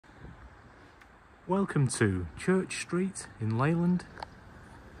Welcome to Church Street in Leyland.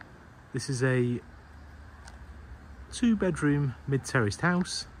 This is a 2-bedroom mid-terraced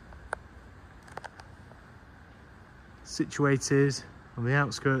house situated on the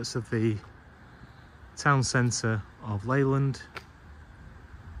outskirts of the town centre of Leyland,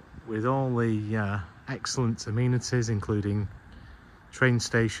 with all the excellent amenities including train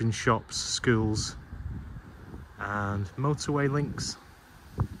station, shops, schools and motorway links.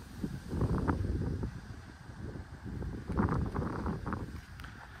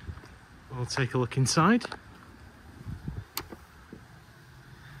 We'll take a look inside.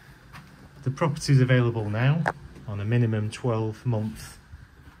 The property is available now on a minimum 12-month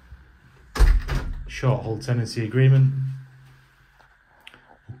short hold tenancy agreement.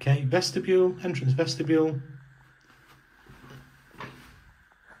 Okay, vestibule, entrance vestibule.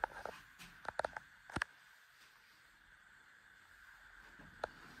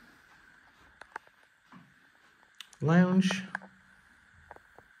 Lounge.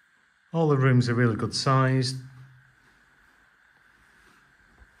 All the rooms are really good sized.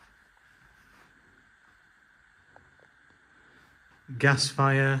 Gas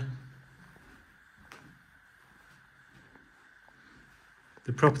fire.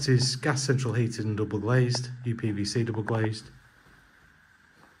 The property is gas central heated and double glazed, UPVC double glazed.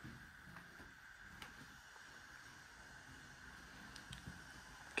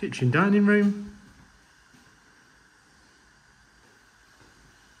 Kitchen dining room.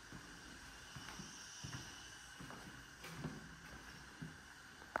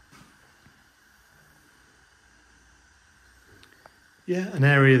 Yeah, an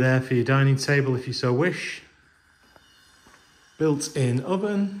area there for your dining table if you so wish. Built-in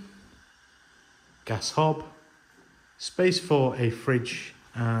oven, gas hob, space for a fridge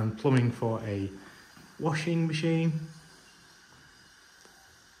and plumbing for a washing machine.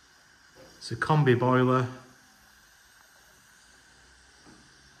 It's a combi boiler.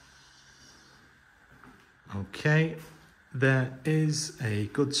 Okay, there is a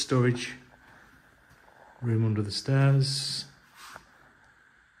good storage room under the stairs.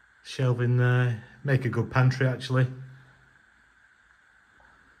 Shelving there, make a good pantry actually.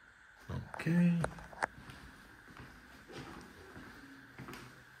 Okay.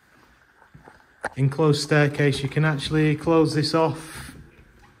 Enclosed staircase, you can actually close this off,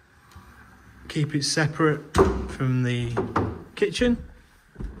 keep it separate from the kitchen.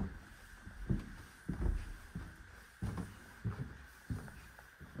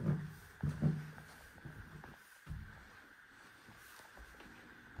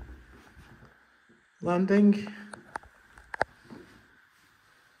 Landing.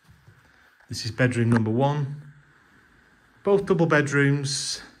 This is bedroom number 1. Both double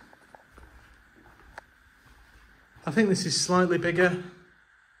bedrooms. I think this is slightly bigger.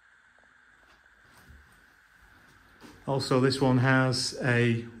 Also, this one has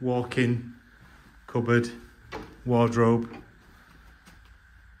a walk-in cupboard, wardrobe.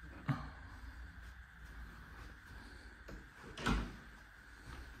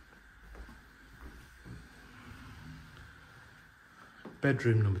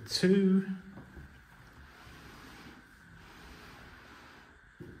 Bedroom number 2.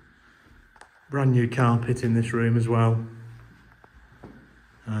 Brand new carpet in this room as well.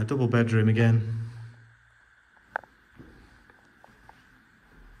 Double bedroom again.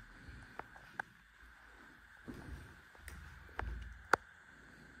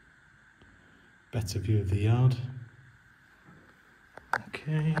 Better view of the yard.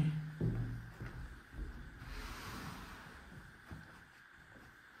 Okay.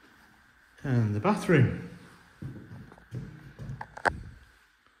 And the bathroom.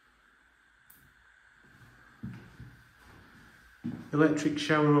 Electric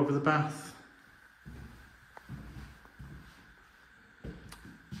shower over the bath.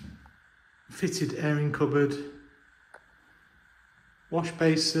 Fitted airing cupboard. Wash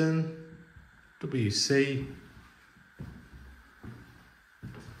basin. WC.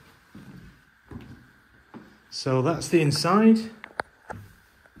 So that's the inside.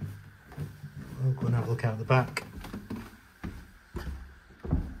 We'll go and have a look out the back.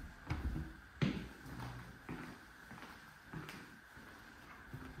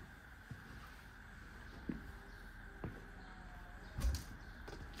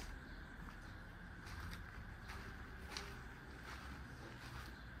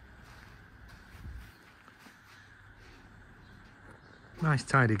 Nice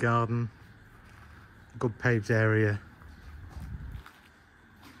tidy garden, good paved area,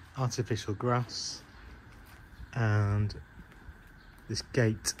 artificial grass, and this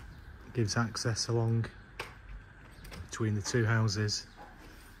gate gives access along between the two houses.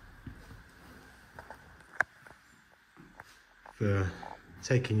 for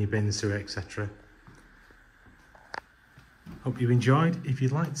taking your bins through, etc. Hope you enjoyed. If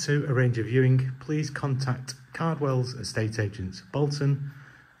you'd like to arrange a viewing, please contact Cardwells Estate Agents, Bolton,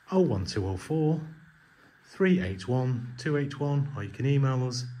 01204 381 281, or you can email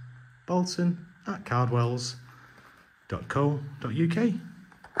us bolton@cardwells.co.uk.